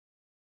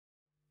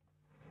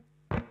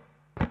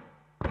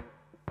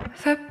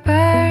The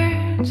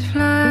birds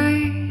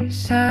fly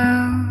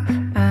south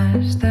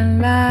as the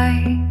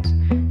light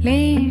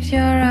leaves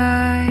your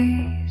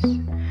eyes.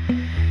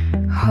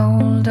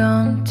 Hold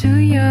on to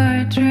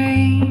your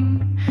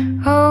dream.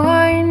 Oh,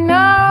 I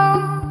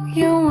know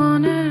you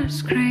wanna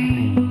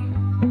scream.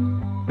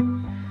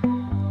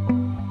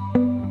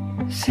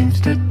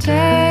 Since the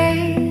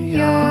day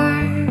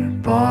you're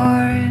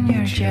born,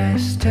 you're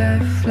just a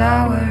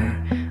flower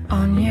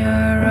on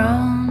your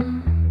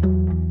own,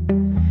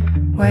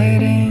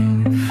 waiting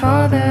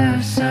for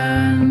the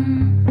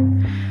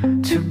sun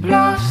to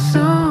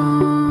blossom,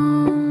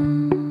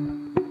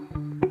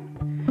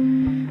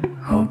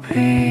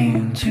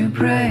 hoping to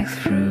break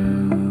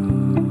through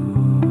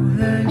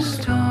the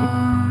storm.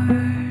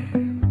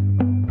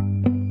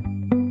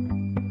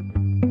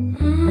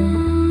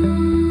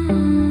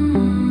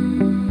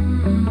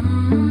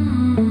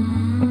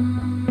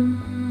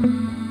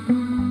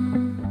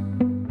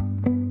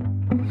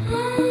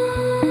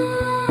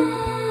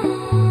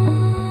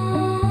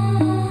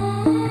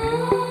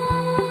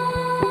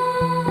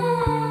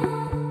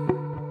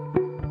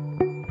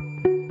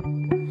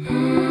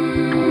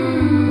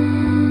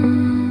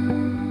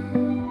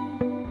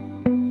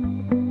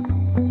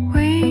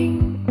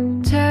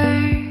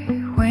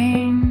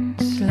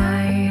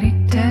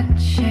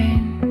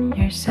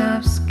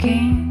 Soft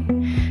skin,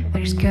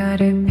 there's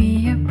gotta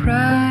be a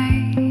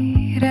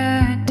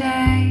brighter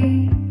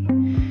day,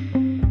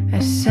 a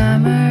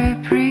summer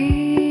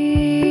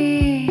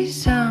breeze,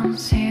 some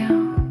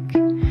silk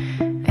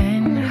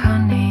and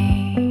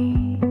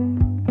honey,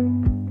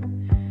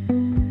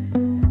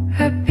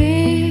 a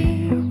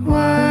big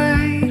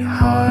white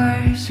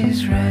horse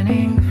is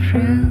running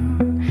through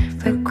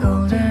the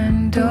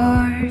golden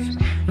doors.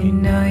 You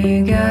know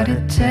you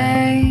gotta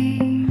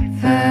take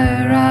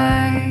the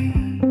ride.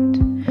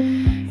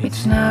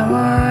 It's now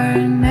or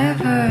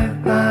never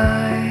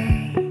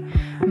by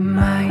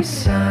my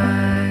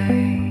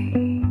side.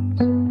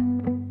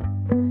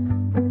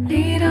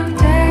 Little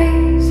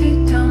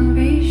Daisy, don't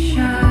be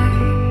shy.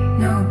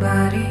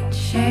 Nobody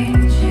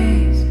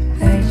changes,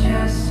 they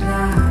just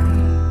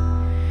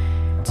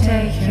lie.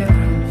 Take your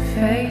own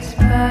face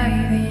by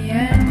the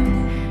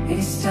end.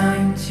 It's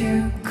time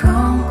to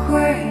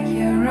conquer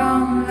your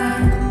own life.